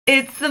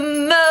It's the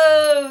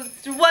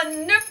most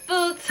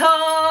wonderful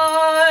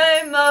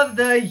time of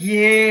the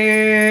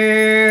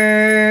year.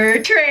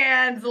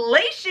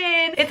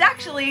 Translation. It's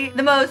actually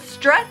the most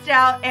stressed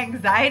out,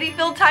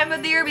 anxiety-filled time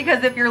of the year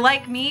because if you're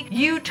like me,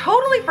 you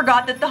totally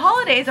forgot that the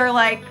holidays are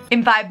like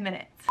in 5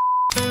 minutes.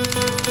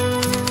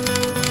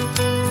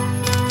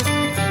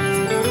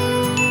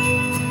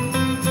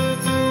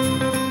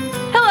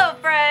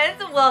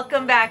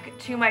 Welcome back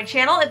to my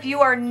channel. If you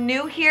are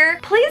new here,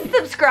 please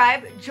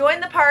subscribe,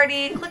 join the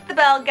party, click the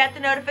bell, get the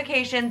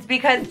notifications,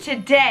 because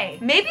today,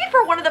 maybe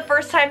for one of the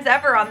first times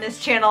ever on this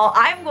channel,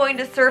 I'm going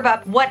to serve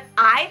up what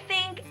I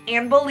think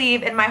and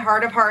believe in my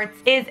heart of hearts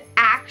is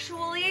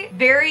actually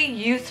very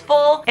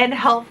useful and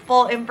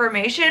helpful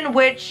information,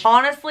 which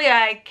honestly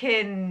I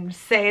can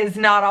say is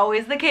not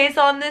always the case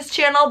on this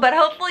channel, but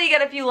hopefully you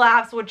get a few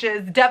laughs, which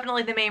is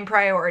definitely the main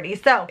priority.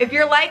 So if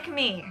you're like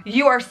me,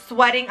 you are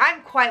sweating.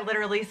 I'm quite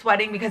literally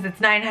sweating because it's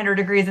 900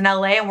 degrees in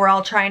LA and we're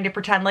all trying to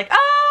pretend like,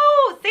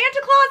 oh,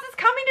 Santa Claus is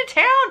coming to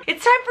town.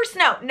 It's time for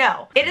snow.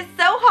 No, it is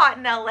so hot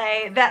in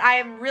LA that I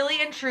am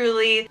really and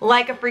truly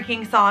like a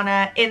freaking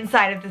sauna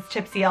inside of this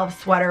Tipsy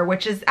Elf sweater,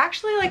 which is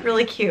actually like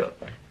really cute.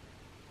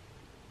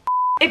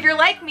 If you're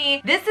like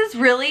me, this is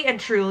really and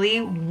truly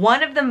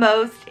one of the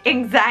most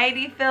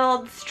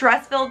anxiety-filled,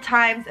 stress-filled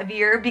times of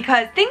year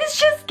because things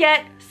just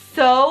get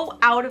so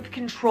out of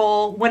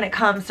control when it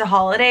comes to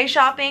holiday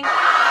shopping.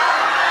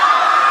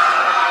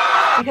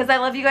 Because I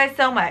love you guys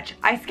so much.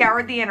 I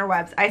scoured the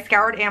interwebs, I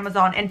scoured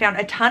Amazon and found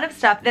a ton of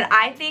stuff that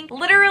I think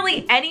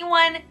literally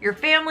anyone, your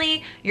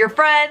family, your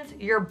friends,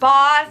 your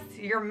boss,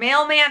 your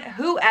mailman,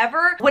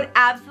 whoever would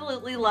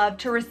absolutely love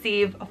to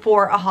receive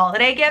for a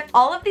holiday gift.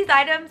 All of these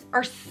items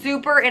are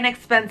super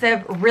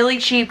inexpensive, really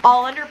cheap,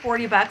 all under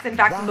 40 bucks. In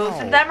fact,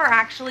 most of them are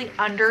actually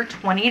under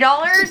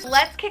 $20.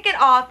 Let's kick it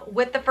off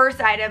with the first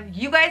item.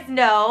 You guys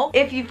know,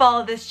 if you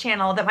follow this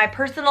channel, that my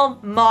personal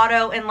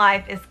motto in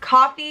life is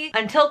coffee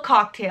until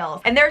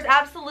cocktails. And there's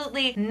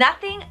absolutely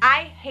nothing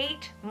I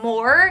hate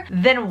more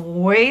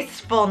than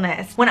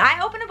wastefulness. When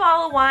I open a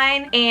bottle of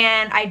wine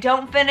and I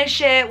don't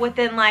finish it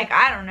within like,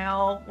 I don't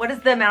know, what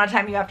is the amount of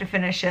time you have to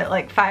finish it?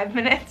 Like 5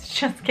 minutes?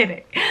 Just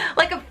kidding.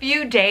 Like a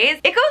few days,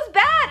 it goes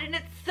bad and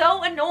it's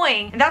so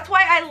annoying. And that's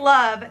why I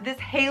love this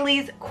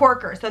Haley's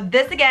corker. So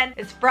this again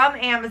is from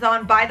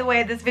Amazon. By the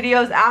way, this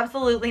video is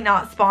absolutely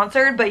not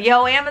sponsored, but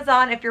yo,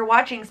 Amazon, if you're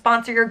watching,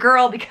 sponsor your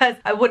girl because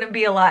I wouldn't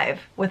be alive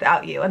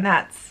without you. And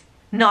that's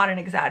not an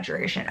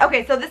exaggeration.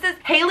 Okay, so this is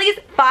Haley's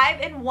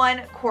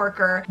 5-in-1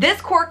 corker.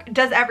 This cork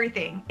does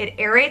everything. It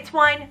aerates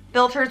wine,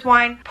 filters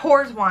wine,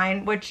 pours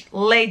wine, which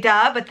lay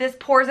duh, but this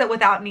pours it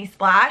without any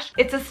splash.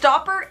 It's a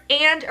stopper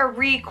and a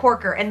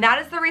re-corker, and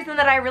that is the reason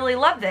that I really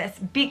love this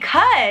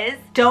because,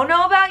 don't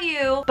know about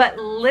you, but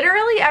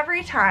literally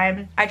every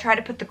time I try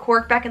to put the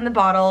cork back in the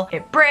bottle,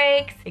 it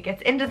breaks, it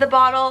gets into the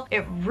bottle,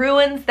 it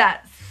ruins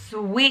that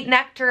sweet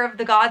nectar of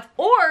the gods,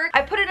 or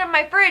I put it in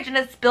my fridge and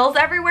it spills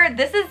everywhere.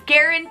 This is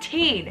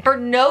guaranteed for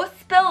no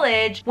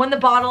spillage when the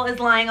bottle is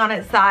lying on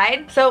its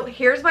side. So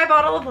here's my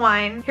bottle of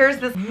wine. Here's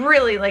this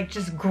really like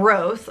just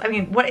gross, I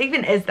mean, what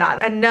even is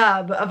that? A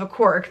nub of a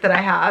cork that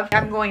I have.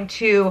 I'm going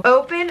to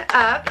open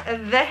up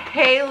the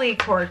Haley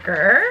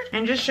corker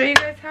and just show you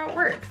guys how it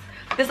works.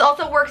 This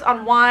also works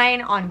on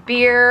wine, on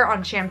beer,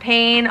 on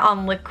champagne,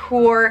 on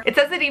liqueur. It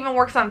says it even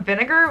works on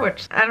vinegar,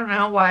 which I don't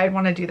know why I'd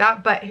want to do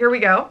that, but here we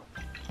go.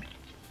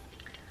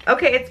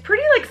 Okay, it's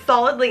pretty like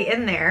solidly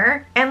in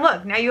there. And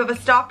look, now you have a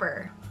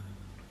stopper.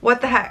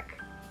 What the heck?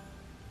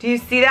 Do you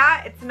see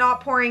that? It's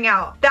not pouring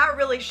out. That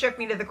really shook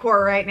me to the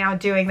core right now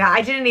doing that.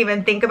 I didn't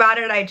even think about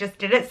it, I just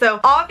did it. So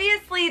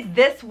obviously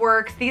this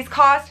works. These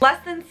cost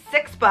less than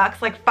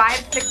 $6, like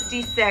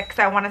 $5.66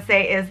 I wanna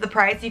say is the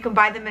price. You can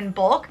buy them in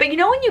bulk. But you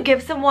know when you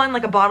give someone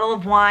like a bottle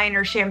of wine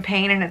or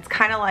champagne and it's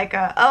kind of like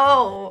a,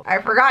 oh, I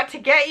forgot to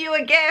get you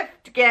a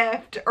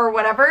gift or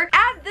whatever.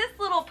 Add this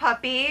little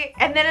puppy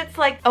and then it's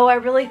like, oh, I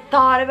really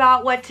thought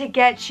about what to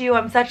get you.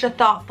 I'm such a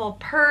thoughtful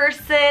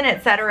person,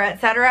 etc.,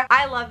 etc.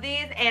 I love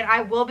these and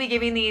I will be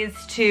giving these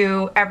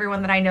to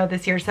everyone that I know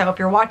this year. So if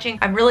you're watching,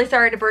 I'm really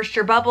sorry to burst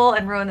your bubble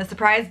and ruin the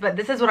surprise, but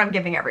this is what I'm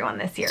giving everyone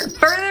this year.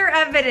 Further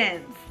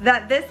evidence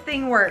that this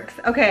thing works.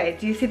 Okay,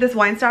 do you see this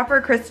wine stopper?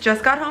 Chris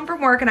just got home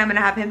from work and I'm gonna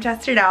have him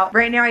test it out.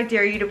 Right now I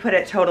dare you to put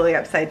it totally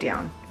upside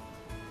down.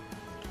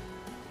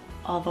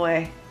 All the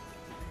way.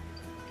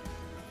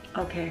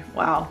 Okay,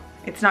 wow.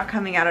 It's not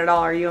coming out at all.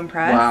 Are you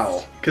impressed?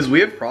 Wow. Because we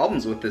have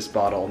problems with this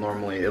bottle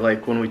normally,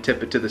 like when we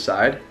tip it to the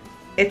side.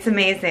 It's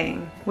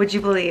amazing. Would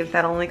you believe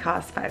that only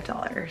costs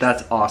 $5?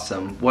 That's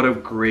awesome. What a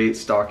great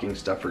stocking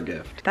stuffer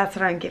gift. That's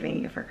what I'm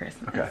giving you for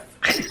Christmas. Okay.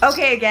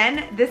 Okay,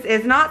 again, this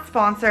is not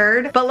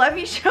sponsored, but let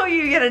me show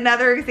you yet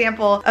another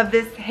example of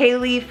this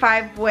Haley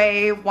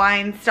 5-way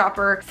wine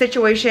stopper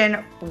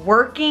situation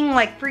working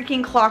like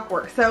freaking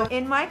clockwork. So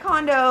in my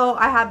condo,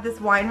 I have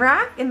this wine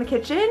rack in the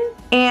kitchen,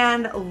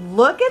 and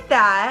look at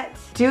that.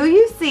 Do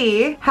you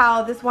see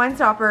how this wine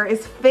stopper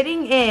is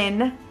fitting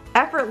in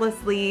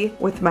effortlessly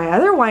with my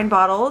other wine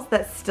bottles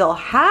that still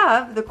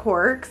have the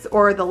corks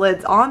or the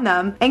lids on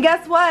them? And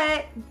guess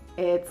what?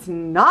 it's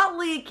not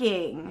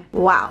leaking.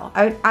 Wow,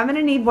 I'm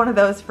gonna need one of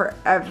those for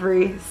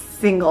every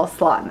single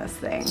slot in this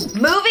thing.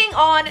 Moving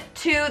on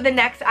to the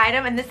next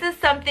item, and this is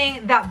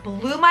something that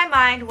blew my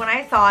mind when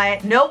I saw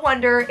it. No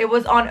wonder it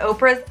was on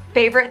Oprah's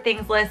favorite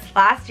things list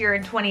last year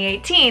in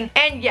 2018.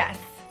 And yes,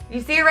 you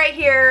see it right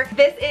here.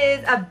 This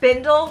is a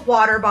Bindle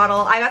water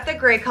bottle. I got the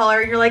gray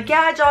color. You're like,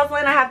 yeah,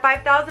 Joslyn, I have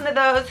 5,000 of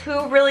those.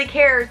 Who really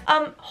cares?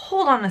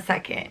 Hold on a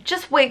second.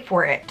 Just wait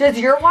for it. Does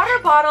your water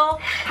bottle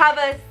have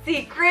a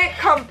secret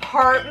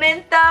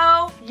compartment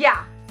though?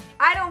 Yeah.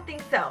 I don't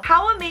think so.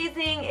 How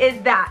amazing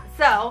is that?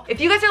 So if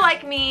you guys are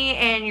like me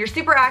and you're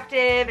super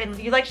active and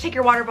you like to take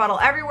your water bottle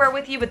everywhere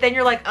with you, but then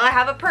you're like, oh, I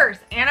have a purse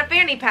and a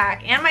fanny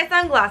pack and my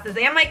sunglasses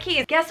and my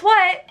keys. Guess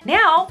what?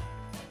 Now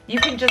you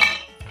can just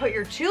put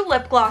your 2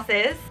 lip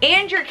glosses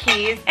and your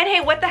keys, and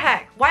hey, what the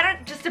heck? Why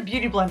not just a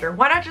beauty blender?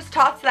 Why not just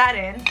toss that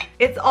in?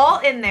 It's all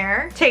in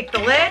there. Take the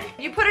lid,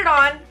 you put it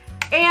on,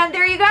 and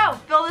there you go.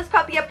 Fill this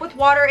puppy up with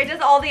water. It does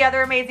all the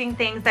other amazing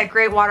things that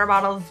great water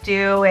bottles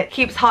do. It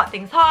keeps hot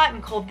things hot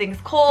and cold things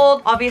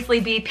cold.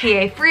 Obviously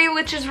BPA free,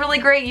 which is really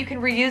great. You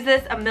can reuse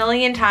this a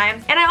million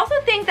times. And I also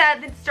think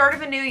that the start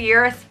of a new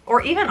year,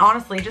 or even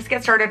honestly, just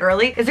get started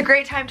early, is a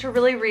great time to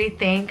really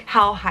rethink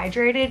how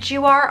hydrated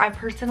you are. I'm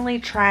personally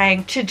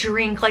trying to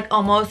drink like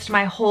almost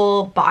my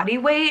whole body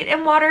weight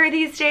in water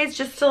these days,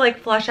 just to like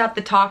flush out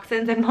the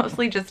toxins, and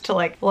mostly just to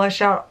like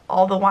flush out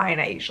all the wine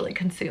I usually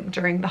consume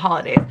during the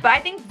holidays. But I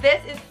think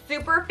this is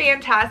super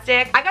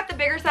fantastic. I got the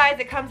bigger size.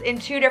 It comes in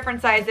 2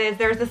 different sizes.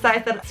 There's a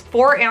size that's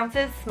 4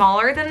 ounces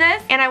smaller than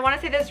this, and I want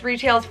to say this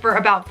retails for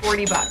about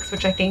 40 bucks,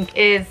 which I think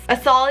is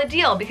a solid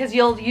deal because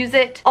you'll use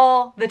it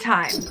all the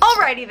time.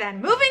 Alrighty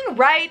then, moving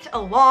right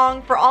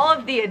along, for all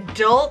of the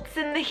adults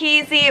in the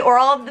Heezy, or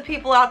all of the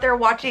people out there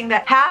watching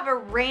that have a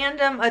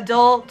random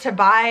adult to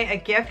buy a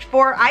gift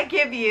for, I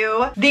give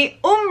you the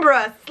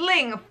Umbra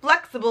Sling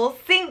Flexible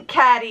Sink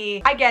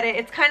Caddy. I get it,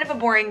 it's kind of a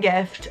boring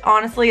gift.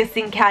 Honestly, a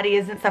sink caddy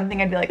isn't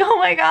something I'd be like, oh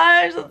my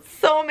gosh, that's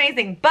so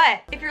amazing.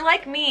 But if you're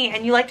like me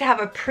and you like to have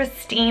a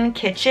pristine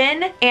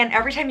kitchen, and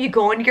every time you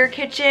go into your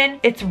kitchen,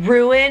 it's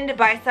ruined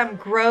by some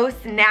gross,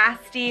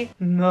 nasty,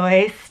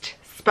 moist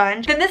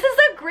sponge, then this is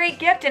a great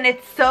gift, and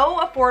it's so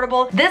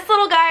affordable. This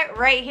little guy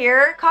right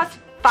here costs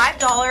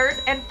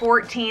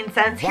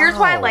 $5.14. Here's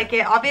why I like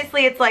it.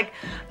 Obviously, it's like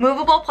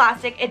movable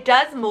plastic. It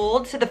does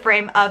mold to the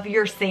frame of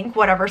your sink,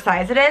 whatever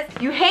size it is.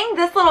 You hang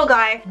this little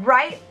guy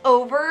right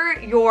over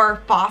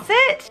your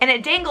faucet and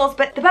it dangles,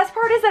 but the best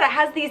part is that it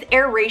has these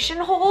aeration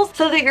holes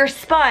so that your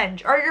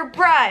sponge or your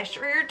brush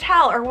or your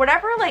towel or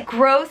whatever like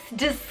gross,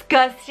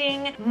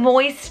 disgusting,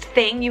 moist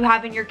thing you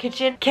have in your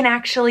kitchen can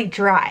actually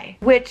dry.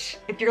 Which,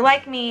 if you're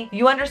like me,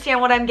 you understand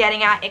what I'm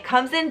getting at. It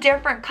comes in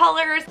different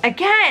colors.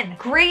 Again,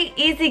 great,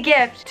 easy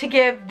gift to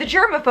give the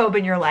germaphobe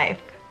in your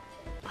life,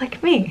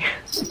 like me.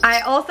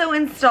 I also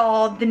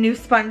installed the new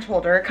sponge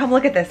holder. Come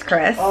look at this,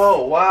 Chris.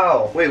 Oh,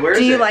 wow. Wait, where is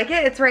it? Do you like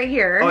it? It's right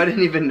here. Oh, I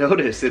didn't even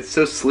notice. It's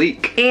so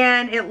sleek.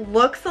 And it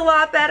looks a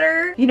lot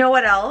better. You know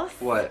what else?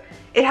 What?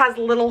 It has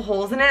little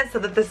holes in it so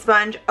that the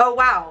sponge, oh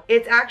wow,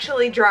 it's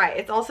actually dry.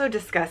 It's also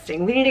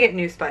disgusting. We need to get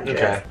new sponges.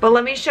 Okay. But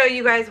let me show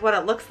you guys what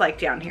it looks like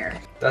down here.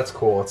 That's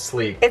cool. It's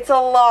sleek. It's a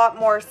lot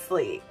more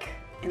sleek.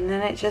 And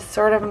then it just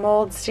sort of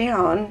molds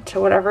down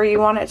to whatever you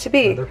want it to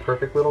be. Another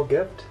perfect little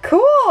gift.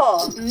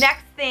 Cool.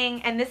 Next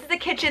thing, and this is a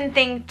kitchen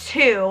thing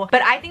too,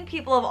 but I think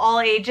people of all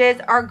ages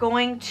are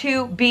going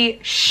to be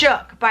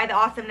shook by the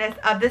awesomeness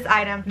of this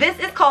item. This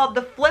is called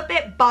the Flip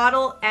It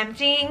Bottle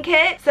Emptying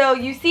Kit. So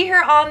you see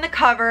here on the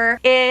cover,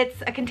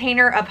 it's a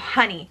container of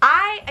honey.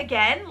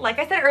 Again, like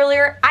I said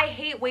earlier, I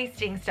hate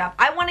wasting stuff.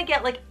 I want to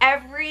get like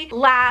every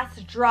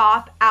last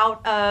drop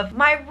out of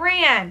my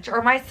ranch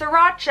or my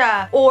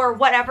sriracha or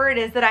whatever it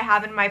is that I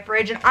have in my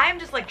fridge, and I'm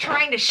just like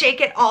trying to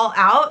shake it all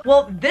out.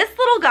 Well, this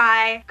little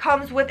guy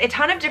comes with a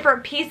ton of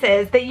different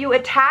pieces that you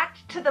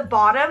attach to the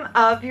bottom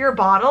of your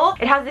bottle.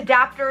 It has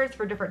adapters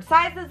for different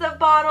sizes of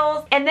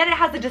bottles, and then it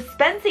has a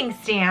dispensing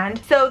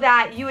stand so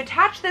that you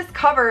attach this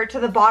cover to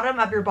the bottom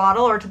of your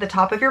bottle, or to the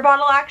top of your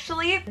bottle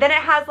actually. Then it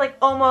has like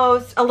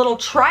almost a little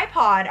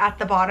tripod at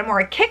the bottom,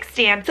 or a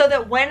kickstand, so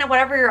that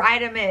whatever your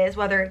item is,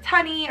 whether it's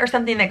honey or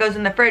something that goes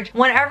in the fridge,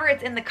 whenever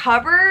it's in the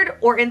cupboard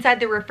or inside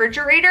the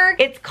refrigerator,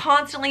 it's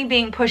constantly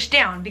being pushed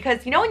down.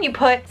 Because you know when you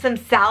put some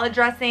salad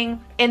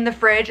dressing in the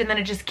fridge and then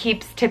it just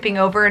keeps tipping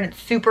over and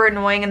it's super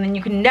annoying, and then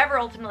you can never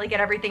ultimately get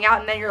everything out,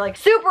 and then you're like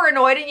super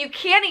annoyed and you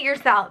can't eat your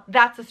salad.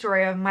 That's the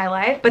story of my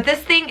life. But this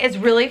thing is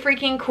really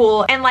freaking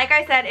cool, and like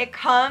I said, it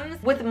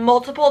comes with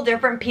multiple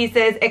different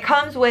pieces. It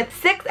comes with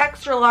 6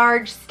 extra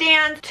large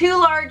stands, 2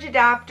 large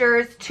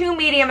adapters, 2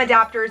 medium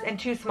adapters, and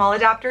 2 small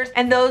adapters,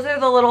 and those are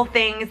the little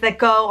things that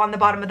go on the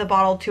bottom of the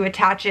bottle to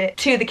attach it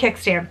to the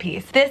kickstand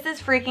piece. This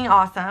is freaking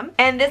awesome,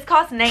 and this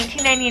costs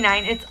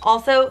 $19.99. It's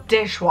also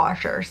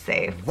dishwasher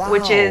safe,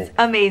 which is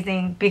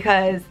amazing,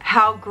 because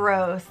how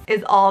gross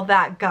is all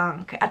that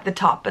gunk at the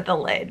top of the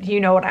lid? You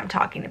know what I'm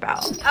talking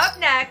about. Up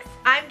next,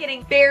 I'm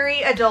getting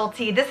very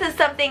adulty. This is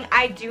something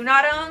I do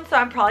not own, so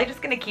I'm probably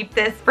just gonna keep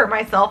this for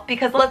myself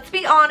because let's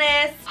be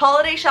honest,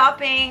 holiday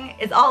shopping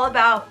is all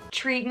about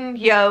treating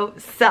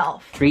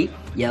yourself. Treat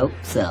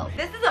yourself.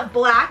 This is a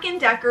Black &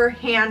 Decker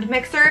hand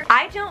mixer.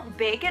 I don't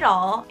bake at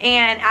all,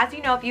 and as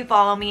you know if you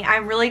follow me,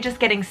 I'm really just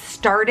getting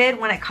started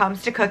when it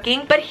comes to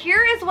cooking. But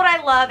here is what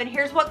I love and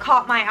here's what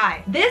caught my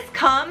eye. This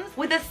comes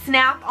with a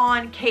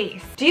snap-on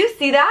case. Do you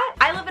see that?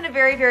 I live in a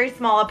very, very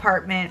small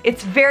apartment.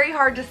 It's very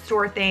hard to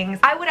store things.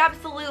 I would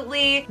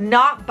absolutely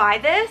not buy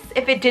this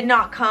if it did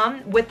not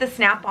come with the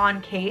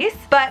snap-on case,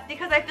 but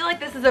because I feel like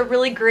this is a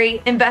really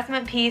great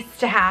investment piece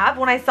to have,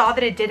 when I saw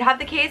that it did have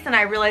the case and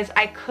I realized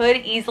I could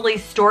easily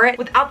store it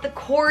without the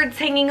cords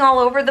hanging all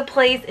over the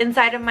place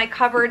inside of my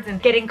cupboards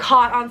and getting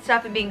caught on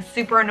stuff and being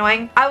super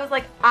annoying, I was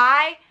like,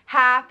 I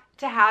have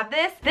to have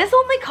this. This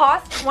only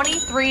costs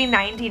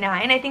 $23.99.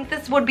 I think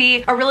this would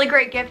be a really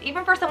great gift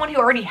even for someone who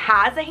already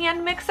has a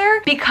hand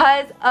mixer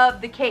because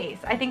of the case.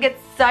 I think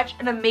it's such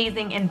an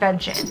amazing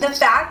invention. The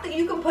fact that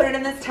you can put it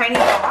in this tiny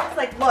box,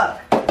 like look,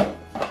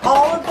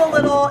 all of the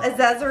little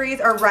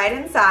accessories are right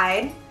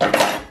inside.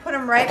 Put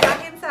them right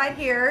back inside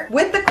here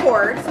with the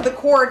cord. So the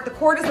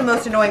cord is the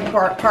most annoying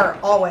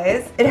part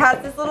always. It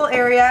has this little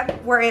area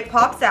where it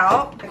pops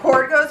out. The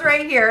cord goes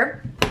right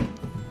here.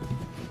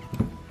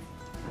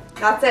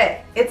 That's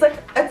it.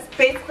 It's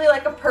basically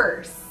like a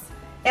purse.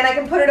 And I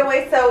can put it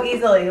away so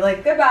easily.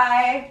 Like,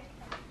 goodbye.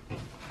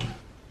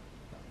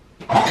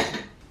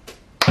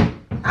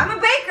 I'm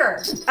a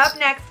baker. Up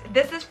next,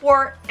 this is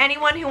for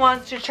anyone who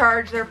wants to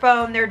charge their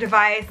phone, their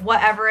device,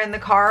 whatever in the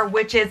car,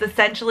 which is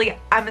essentially,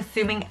 I'm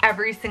assuming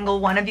every single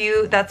one of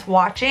you that's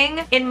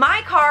watching. In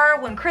my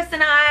car, when Chris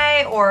and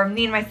I, or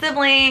me and my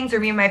siblings, or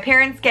me and my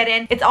parents get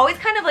in, it's always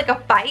kind of like a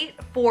fight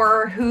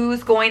for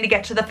who's going to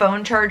get to the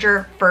phone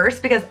charger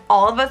first because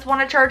all of us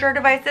want to charge our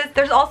devices.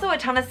 There's also a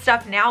ton of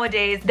stuff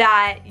nowadays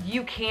that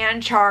you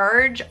can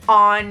charge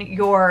on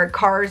your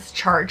car's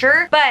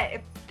charger, but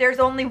if there's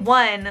only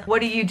one,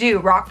 what do?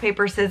 Rock,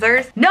 paper,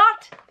 scissors?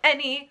 Not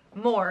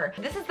anymore.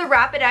 This is the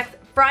RapidX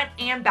front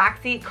and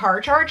back seat car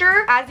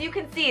charger. As you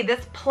can see,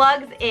 this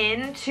plugs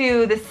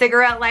into the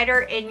cigarette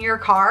lighter in your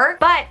car,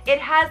 but it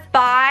has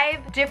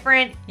 5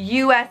 different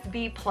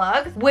USB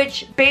plugs,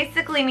 which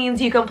basically means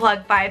you can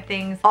plug 5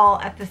 things all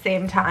at the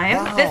same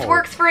time. Wow. This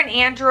works for an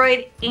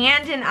Android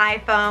and an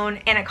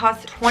iPhone, and it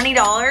costs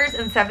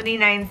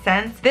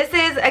 $20.79. This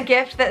is a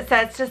gift that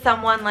says to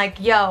someone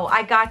like, yo,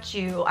 I got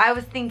you. I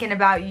was thinking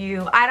about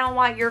you. I don't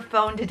want your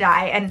phone to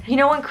die. And you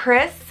know when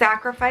Chris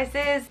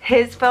sacrifices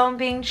his phone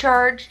being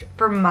charged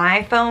for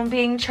my phone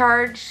being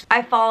charged,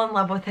 I fall in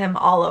love with him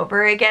all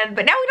over again.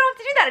 But now we don't have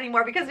to do that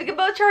anymore because we can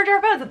both charge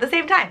our phones at the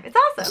same time. It's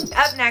awesome.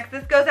 Up next,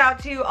 this goes out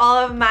to all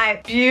of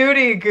my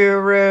beauty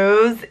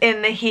gurus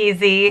in the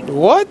Heezy.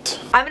 What?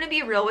 I'm gonna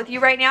be real with you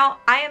right now.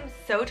 I am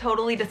so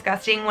totally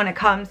disgusting when it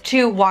comes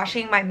to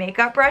washing my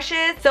makeup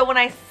brushes. So when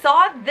I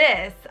saw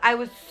this, I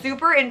was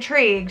super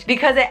intrigued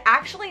because it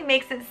actually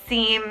makes it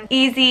seem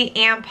easy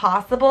and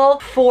possible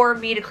for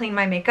me to clean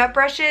my makeup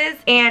brushes.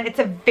 And it's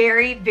a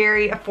very,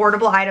 very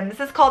affordable item. This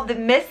is called the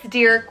Miss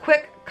Deer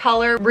Quick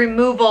Color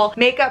Removal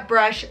Makeup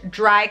Brush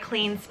Dry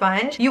Clean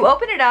Sponge. You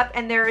open it up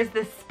and there is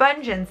this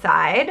sponge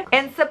inside,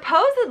 and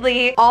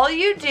supposedly all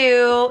you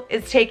do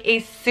is take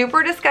a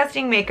super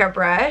disgusting makeup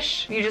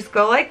brush, you just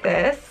go like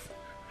this,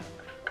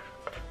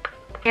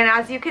 and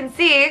as you can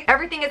see,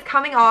 everything is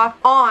coming off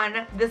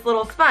on this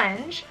little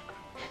sponge.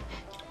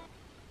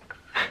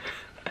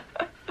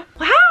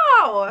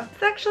 Wow,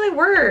 this actually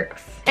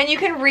works. And you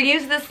can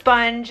reuse this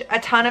sponge a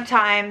ton of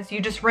times.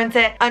 You just rinse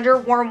it under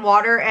warm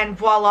water and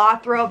voila,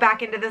 throw it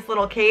back into this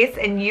little case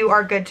and you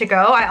are good to go.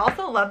 I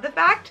also love the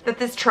fact that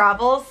this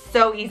travels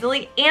so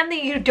easily and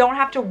that you don't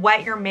have to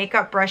wet your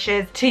makeup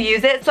brushes to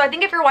use it. So I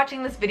think if you're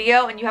watching this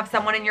video and you have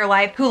someone in your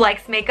life who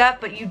likes makeup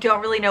but you don't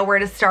really know where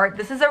to start,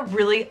 this is a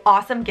really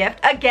awesome gift.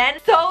 Again,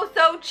 so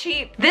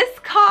cheap. This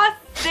costs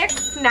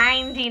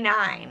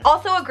 $6.99.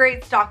 Also a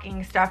great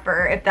stocking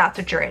stuffer if that's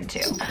what you're into.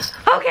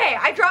 Okay,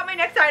 I dropped my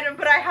next item,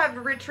 but I have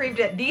retrieved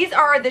it. These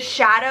are the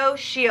shadow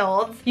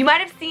shields. You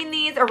might have seen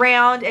these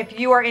around if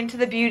you are into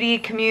the beauty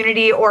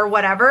community or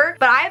whatever,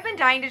 but I have been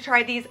dying to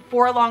try these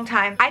for a long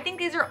time. I think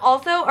these are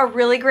also a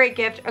really great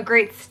gift, a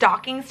great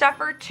stocking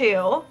stuffer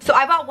too. So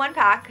I bought 1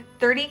 pack,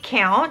 30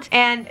 count,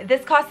 and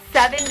this costs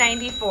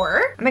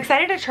 $7.94. I'm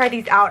excited to try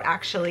these out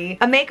actually.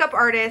 A makeup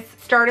artist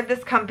started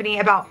this company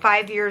about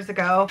 5 years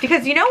ago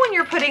because you know when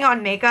you're putting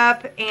on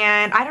makeup,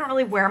 and I don't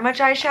really wear much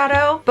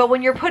eyeshadow, but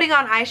when you're putting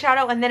on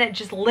eyeshadow and then it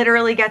just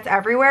literally gets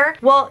everywhere,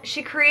 well,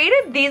 she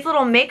created these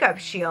little makeup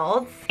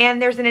shields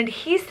and there's an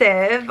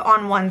adhesive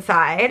on one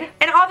side.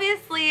 And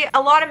obviously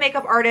a lot of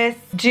makeup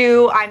artists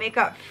do eye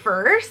makeup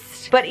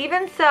first, but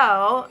even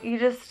so, you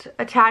just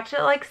attach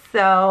it like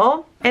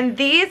so. And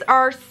these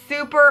are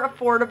super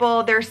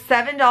affordable. They're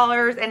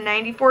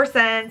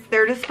 $7.94.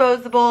 They're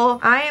disposable.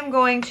 I am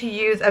going to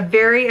use a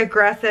very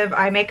aggressive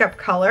eye makeup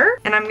color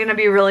and I'm gonna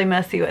be really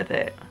messy with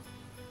it.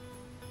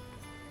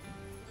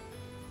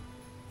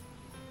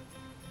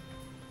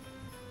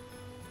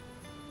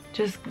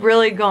 Just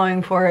really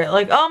going for it.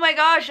 Like, oh my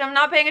gosh, I'm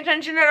not paying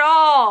attention at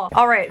all.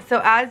 All right, so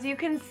as you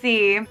can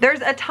see, there's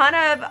a ton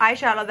of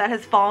eyeshadow that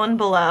has fallen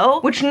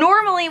below, which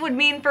normally would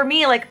mean for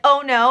me like,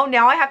 oh no,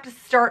 now I have to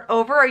start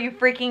over. Are you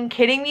freaking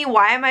kidding me?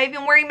 Why am I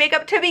even wearing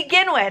makeup to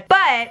begin with?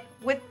 But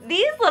with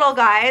these little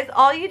guys,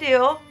 all you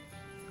do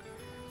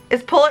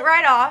is pull it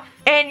right off,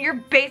 and you're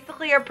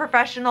basically a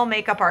professional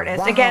makeup artist.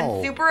 Wow.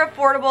 Again, super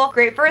affordable,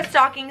 great for a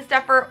stocking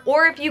stuffer,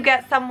 or if you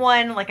get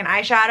someone like an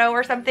eyeshadow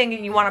or something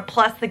and you want to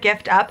plus the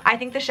gift up, I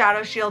think the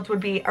shadow shields would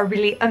be a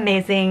really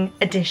amazing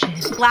addition.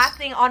 Last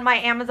thing on my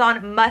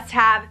Amazon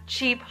must-have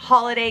cheap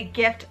holiday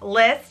gift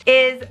list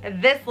is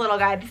this little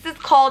guy. This is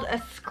called a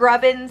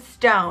scrubbin'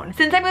 stone.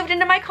 Since I moved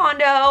into my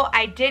condo,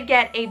 I did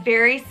get a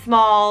very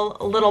small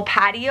little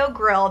patio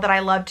grill that I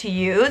love to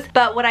use,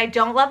 but what I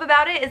don't love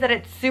about it is that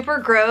it's super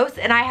gross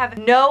and I have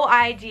no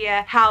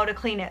idea how to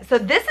clean it. So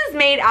this is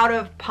made out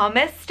of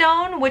pumice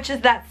stone, which is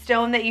that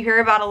stone that you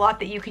hear about a lot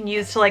that you can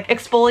use to like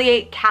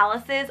exfoliate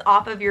calluses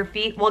off of your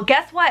feet. Well,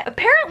 guess what?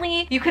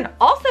 Apparently you can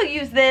also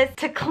use this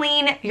to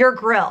clean your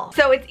grill.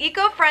 So it's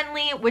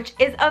eco-friendly, which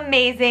is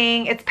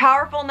amazing. It's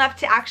powerful enough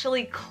to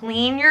actually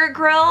clean your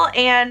grill.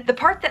 And the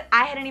part that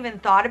I hadn't even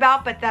thought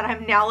about, but that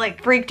I'm now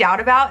like freaked out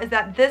about, is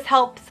that this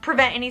helps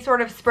prevent any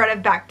sort of spread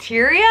of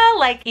bacteria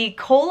like E.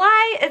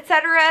 coli,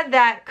 etc.,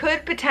 that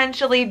could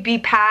potentially be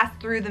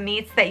passed through the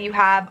meats that you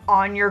have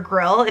on your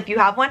grill if you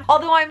have one.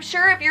 Although I'm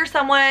sure if you're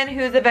someone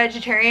who's a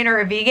vegetarian or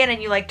a vegan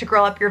and you like to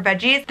grill up your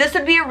veggies, this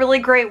would be a really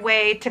great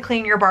way to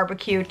clean your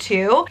barbecue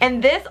too.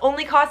 And this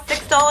only costs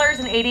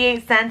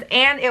 $6.88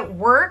 and it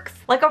works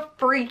like a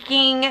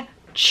freaking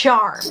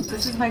charm.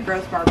 This is my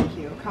gross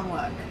barbecue. Come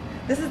look.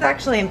 This is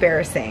actually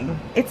embarrassing.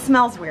 It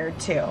smells weird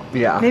too.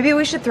 Yeah. Maybe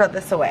we should throw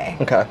this away.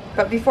 Okay.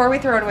 But before we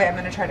throw it away, I'm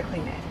gonna try to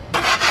clean it.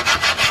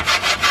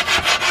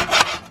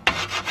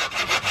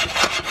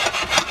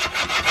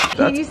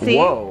 Can you see?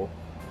 Whoa.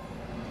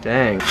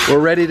 Dang. We're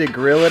ready to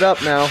grill it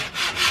up now.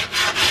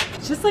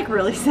 It's just like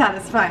really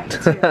satisfying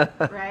too,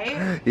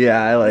 right?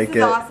 Yeah, I like it.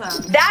 This is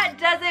awesome. That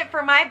does it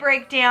for my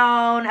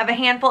breakdown of a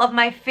handful of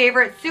my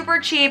favorite super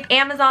cheap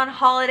Amazon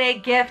holiday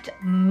gift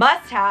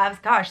must-haves.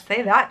 Gosh,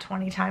 say that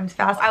 20 times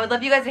fast. I would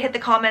love you guys to hit the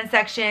comment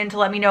section to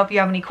let me know if you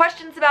have any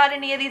questions about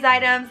any of these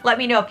items. Let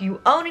me know if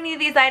you own any of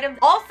these items.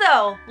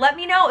 Also, let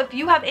me know if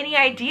you have any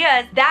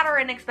ideas that are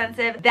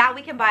inexpensive that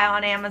we can buy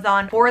on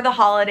Amazon for the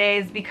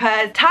holidays,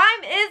 because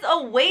time is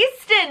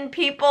a-wasting,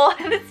 people,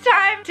 and it's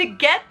time to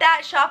get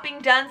that shopping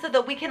done so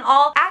that we can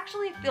all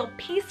actually feel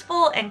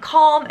peaceful and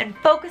calm and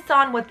focus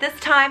on what this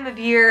time of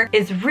year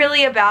is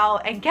really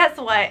about. And guess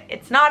what?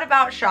 It's not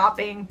about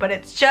shopping, but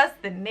it's just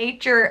the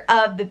nature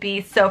of the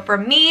beast. So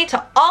from me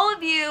to all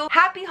of you,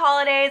 happy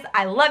holidays.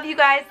 I love you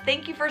guys.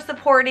 Thank you for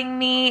supporting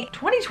me.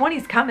 2020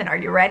 is coming. Are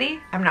you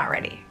ready? I'm not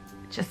ready,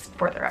 just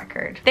for the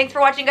record. Thanks for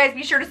watching, guys.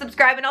 Be sure to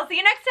subscribe and I'll see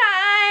you next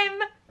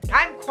time.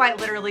 I'm quite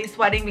literally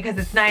sweating because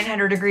it's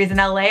 900 degrees in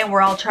LA and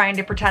we're all trying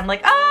to pretend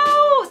like,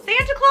 oh,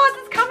 Santa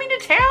Claus is coming to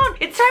town.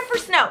 It's time for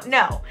snow.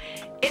 No,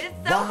 it is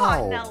so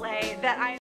hot in LA that